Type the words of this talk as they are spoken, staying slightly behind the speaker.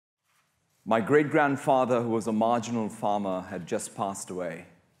My great-grandfather, who was a marginal farmer, had just passed away,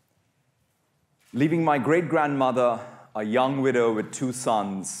 leaving my great-grandmother a young widow with 2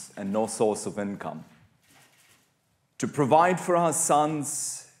 sons and no source of income. To provide for her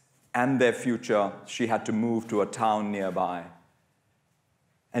sons and their future, she had to move to a town nearby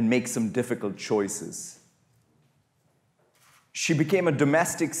and make some difficult choices. She became a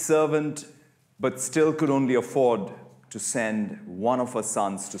domestic servant, but still could only afford to send one of her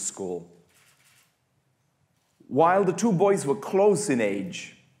sons to school. While the 2 boys were close in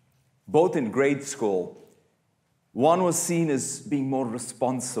age, both in grade school, one was seen as being more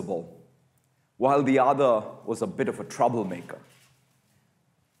responsible, while the other was a bit of a troublemaker.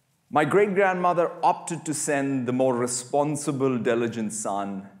 My great-grandmother opted to send the more responsible, diligent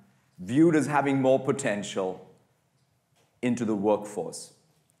son, viewed as having more potential, into the workforce.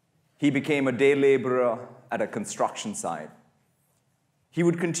 He became a day laborer at a construction site. He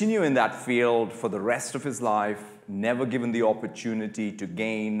would continue in that field for the rest of his life, never given the opportunity to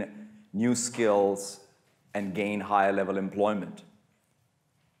gain new skills and gain higher-level employment.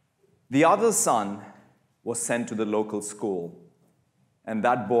 The other son was sent to the local school, and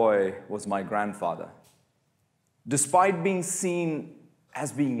that boy was my grandfather. Despite being seen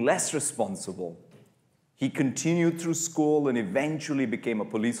as being less responsible, he continued through school and eventually became a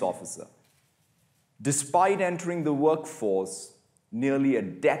police officer. Despite entering the workforce nearly a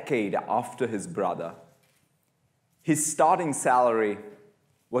decade after his brother, his starting salary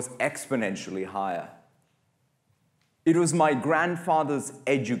was exponentially higher. It was my grandfather's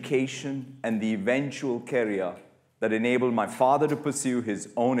education and the eventual career that enabled my father to pursue his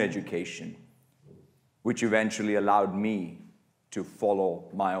own education, which eventually allowed me to follow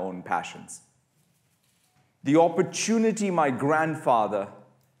my own passions. The opportunity my grandfather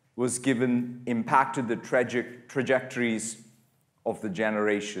was given impacted the trajectories of the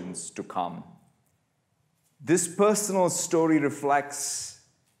generations to come. This personal story reflects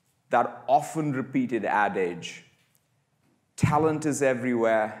that often repeated adage, talent is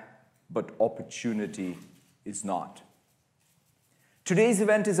everywhere, but opportunity is not. Today's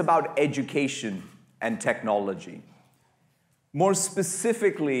event is about education and technology. More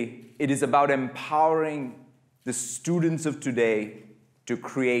specifically, it is about empowering the students of today to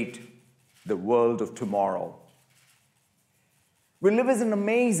create the world of tomorrow. We live in an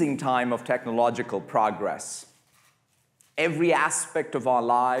amazing time of technological progress. Every aspect of our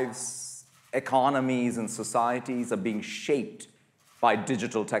lives, economies, and societies are being shaped by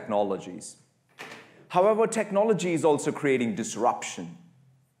digital technologies. However, technology is also creating disruption.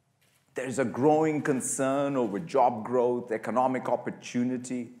 There's a growing concern over job growth, economic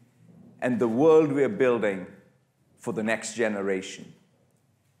opportunity, and the world we're building for the next generation.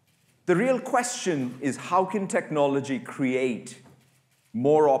 The real question is, how can technology create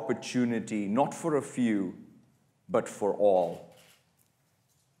more opportunity, not for a few, but for all?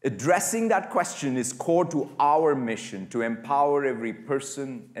 Addressing that question is core to our mission to empower every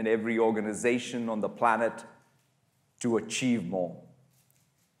person and every organization on the planet to achieve more.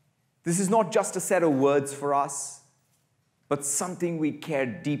 This is not just a set of words for us, but something we care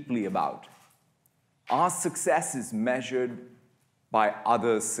deeply about. Our success is measured by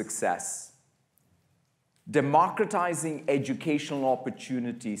others' success. Democratizing educational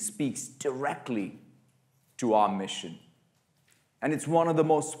opportunity speaks directly to our mission. And it's one of the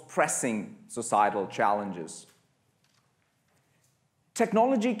most pressing societal challenges.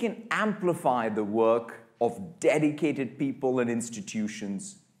 Technology can amplify the work of dedicated people and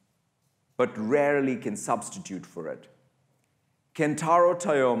institutions, but rarely can substitute for it. Kentaro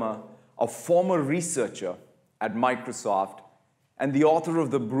Toyama, a former researcher at Microsoft and the author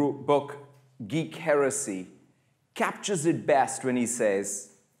of the book Geek Heresy, captures it best when he says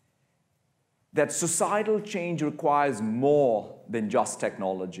that societal change requires more than just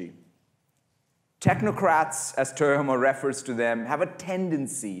technology. Technocrats, as Toyama refers to them, have a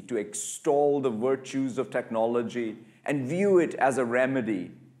tendency to extol the virtues of technology and view it as a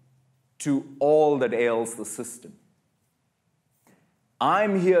remedy to all that ails the system.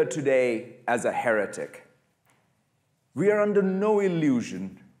 I'm here today as a heretic. We are under no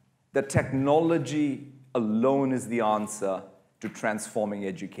illusion that technology alone is the answer to transforming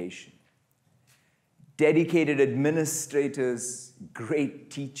education. Dedicated administrators, great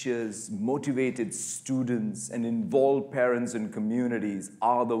teachers, motivated students, and involved parents and communities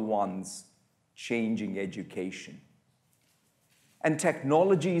are the ones changing education. And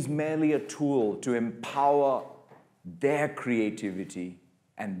technology is merely a tool to empower their creativity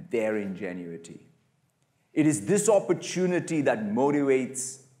and their ingenuity. It is this opportunity that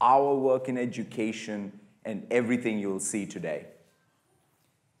motivates our work in education and everything you'll see today.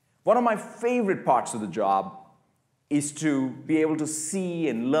 One of my favorite parts of the job is to be able to see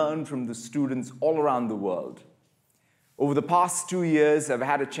and learn from the students all around the world. Over the past 2 years, I've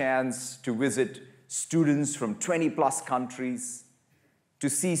had a chance to visit students from 20+ countries, to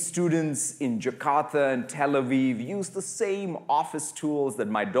see students in Jakarta and Tel Aviv use the same office tools that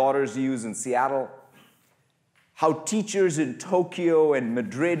my daughters use in Seattle, how teachers in Tokyo and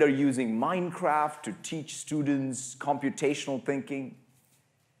Madrid are using Minecraft to teach students computational thinking,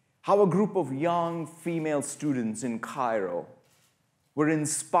 how a group of young female students in Cairo were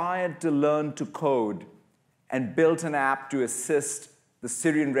inspired to learn to code and built an app to assist the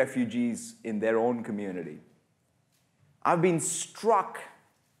Syrian refugees in their own community. I've been struck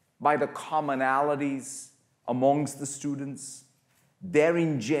by the commonalities amongst the students, their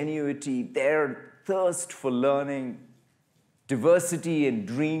ingenuity, their thirst for learning, diversity and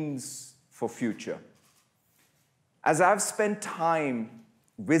dreams for future. As I've spent time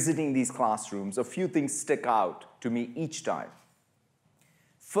visiting these classrooms, a few things stick out to me each time.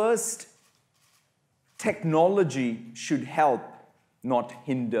 First, technology should help, not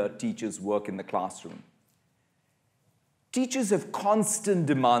hinder teachers' work in the classroom. Teachers have constant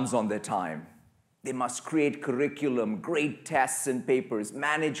demands on their time. They must create curriculum, grade tests and papers,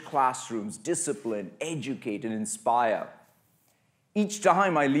 manage classrooms, discipline, educate, and inspire. Each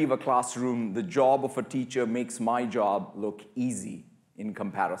time I leave a classroom, the job of a teacher makes my job look easy in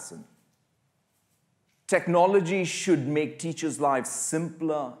comparison. Technology should make teachers' lives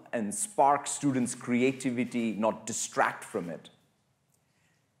simpler and spark students' creativity, not distract from it.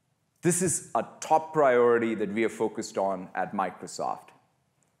 This is a top priority that we are focused on at Microsoft.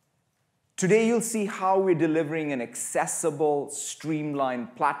 Today, you'll see how we're delivering an accessible,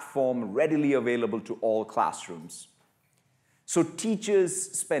 streamlined platform readily available to all classrooms. So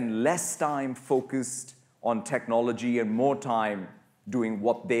teachers spend less time focused on technology and more time doing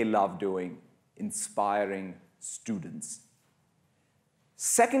what they love doing, inspiring students.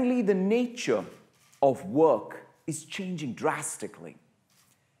 Secondly, the nature of work is changing drastically.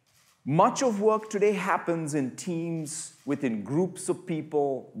 Much of work today happens in teams within groups of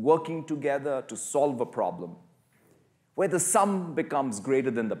people working together to solve a problem, where the sum becomes greater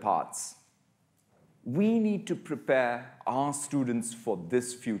than the parts. We need to prepare our students for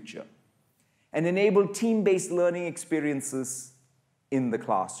this future and enable team-based learning experiences in the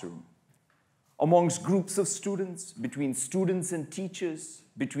classroom, amongst groups of students, between students and teachers,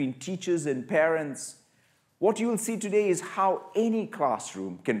 between teachers and parents. What you will see today is how any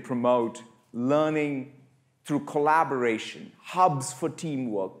classroom can promote learning through collaboration, hubs for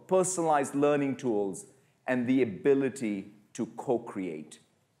teamwork, personalized learning tools, and the ability to co-create.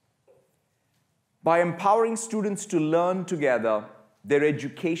 By empowering students to learn together, their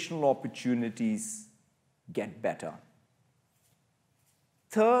educational opportunities get better.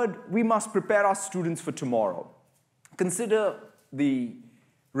 Third, we must prepare our students for tomorrow. Consider the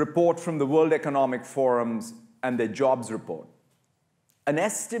report from the World Economic Forum's and their jobs report. An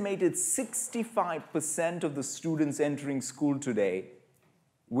estimated 65% of the students entering school today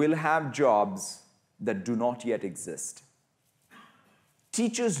will have jobs that do not yet exist.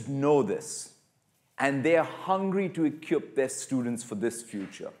 Teachers know this, and they are hungry to equip their students for this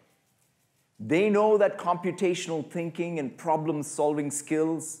future. They know that computational thinking and problem-solving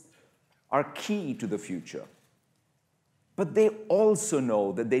skills are key to the future. But they also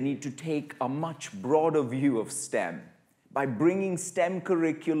know that they need to take a much broader view of STEM by bringing STEM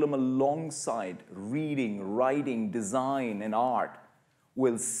curriculum alongside reading, writing, design, and art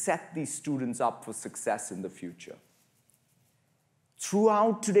will set these students up for success in the future.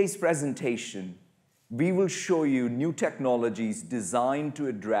 Throughout today's presentation, we will show you new technologies designed to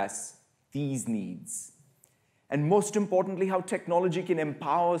address these needs. And most importantly, how technology can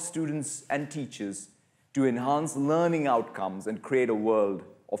empower students and teachers to enhance learning outcomes and create a world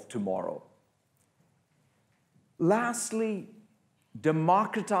of tomorrow. Lastly,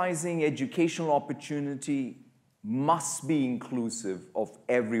 democratizing educational opportunity must be inclusive of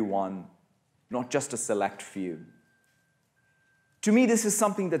everyone, not just a select few. To me, this is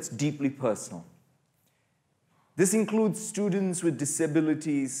something that's deeply personal. This includes students with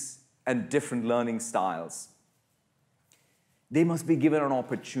disabilities and different learning styles. They must be given an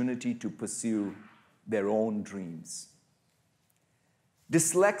opportunity to pursue their own dreams.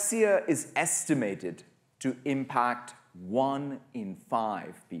 Dyslexia is estimated to impact 1 in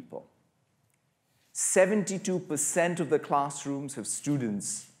 5 people. 72% of the classrooms have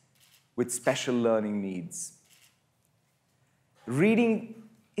students with special learning needs. Reading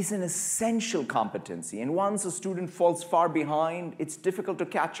is an essential competency, and once a student falls far behind, it's difficult to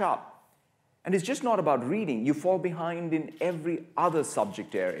catch up. And it's just not about reading. You fall behind in every other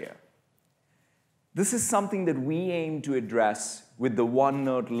subject area. This is something that we aim to address with the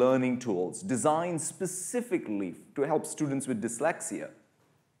OneNote learning tools, designed specifically to help students with dyslexia.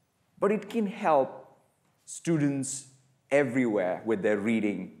 But it can help students everywhere with their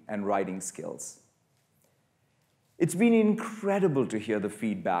reading and writing skills. It's been incredible to hear the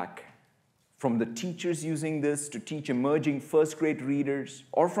feedback from the teachers using this to teach emerging first-grade readers,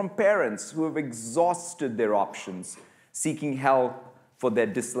 or from parents who have exhausted their options, seeking help for their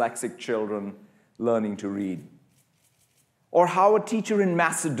dyslexic children learning to read. Or how a teacher in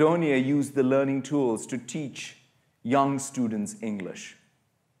Macedonia used the learning tools to teach young students English.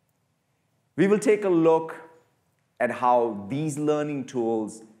 We will take a look at how these learning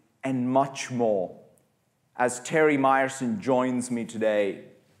tools and much more as Terry Myerson joins me today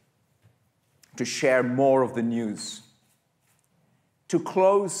to share more of the news. To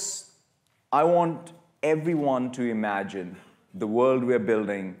close, I want everyone to imagine the world we're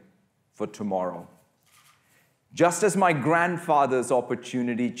building for tomorrow. Just as my grandfather's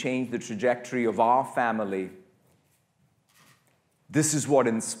opportunity changed the trajectory of our family, this is what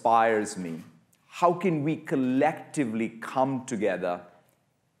inspires me. How can we collectively come together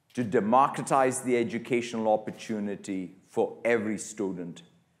to democratize the educational opportunity for every student,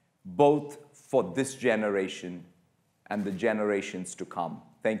 both for this generation and the generations to come?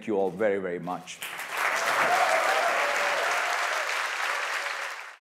 Thank you all very, very much.